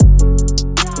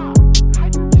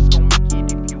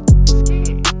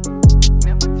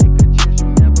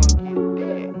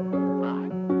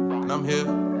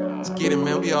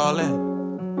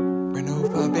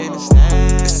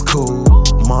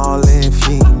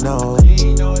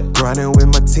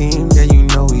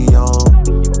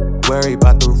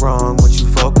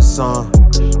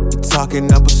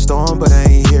Walking up a storm, but I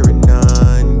ain't hearing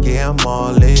none. Yeah, I'm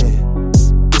all in.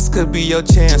 This could be your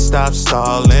chance, stop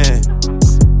stalling.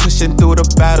 Pushing through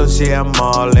the battles, yeah, I'm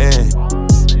all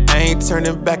in. I ain't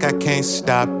turning back, I can't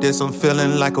stop this. I'm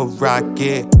feeling like a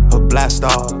rocket, a blast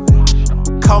off.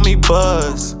 Call me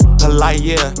Buzz, a light,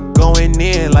 yeah. Going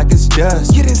in like it's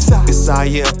dust. Get inside. It's all,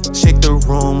 yeah. Shake the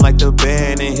room like the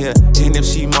band in here. And if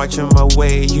she marching my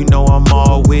way, you know I'm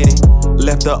all with it.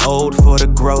 Left the old for the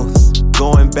growth.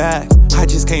 Going back, I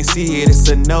just can't see it. It's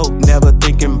a no, never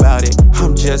thinking about it.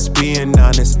 I'm just being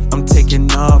honest. I'm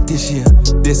taking off this year.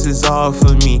 This is all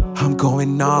for me. I'm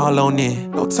going all on it.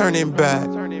 No turning back.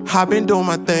 I've been doing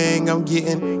my thing. I'm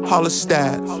getting all the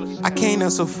stats. I can't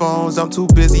answer phones. I'm too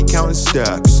busy counting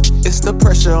stacks. It's the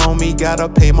pressure on me. Gotta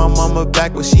pay my mama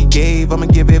back what she gave. I'ma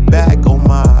give it back. Oh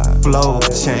my flow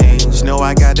change. No,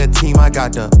 I got that team. I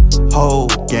got the whole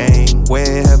gang.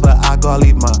 Wherever I go, I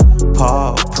leave my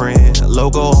paw print.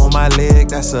 Logo on my leg,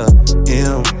 that's a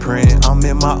imprint. I'm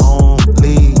in my own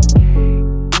league.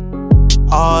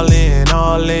 All in,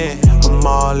 I'm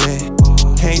all in.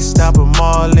 Can't stop, I'm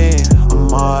all in,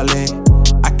 I'm all in.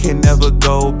 I can never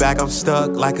go back, I'm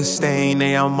stuck like a stain.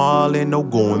 Hey, I'm all in, no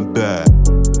going back.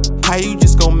 How you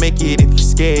just gon' make it if you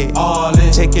scared? All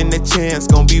in. Taking the chance,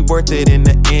 gon' be worth it in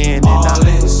the end. And all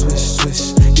in.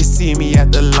 Swish. You see me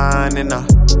at the line and I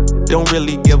don't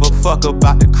really give a fuck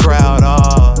about the crowd.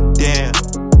 Oh, damn.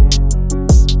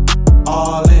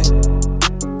 All in.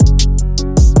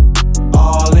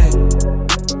 All in.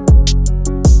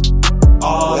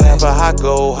 All wherever I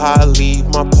go, I leave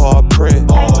my paw print.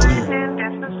 All in.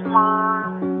 This is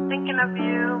Mom. Thinking of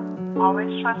you.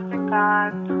 Always trust in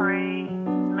God. Pray.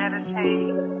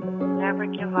 Meditate. Never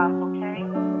give up, okay?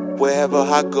 Wherever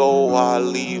I go, I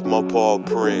leave my paw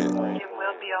print. It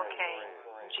will be okay.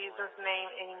 In Jesus' name,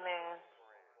 amen.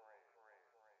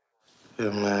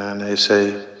 Yeah, man, they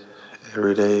say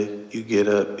every day you get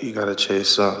up, you gotta chase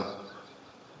something.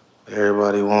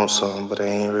 Everybody wants something, but they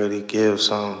ain't ready to give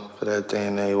something for that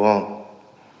thing they want.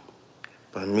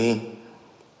 But me,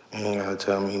 you ain't gotta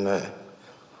tell me nothing.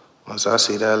 Once I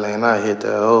see that lane, I hit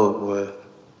that hole, boy.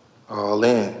 All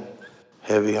in.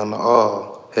 Heavy on the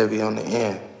all, heavy on the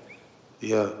end.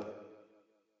 Yeah.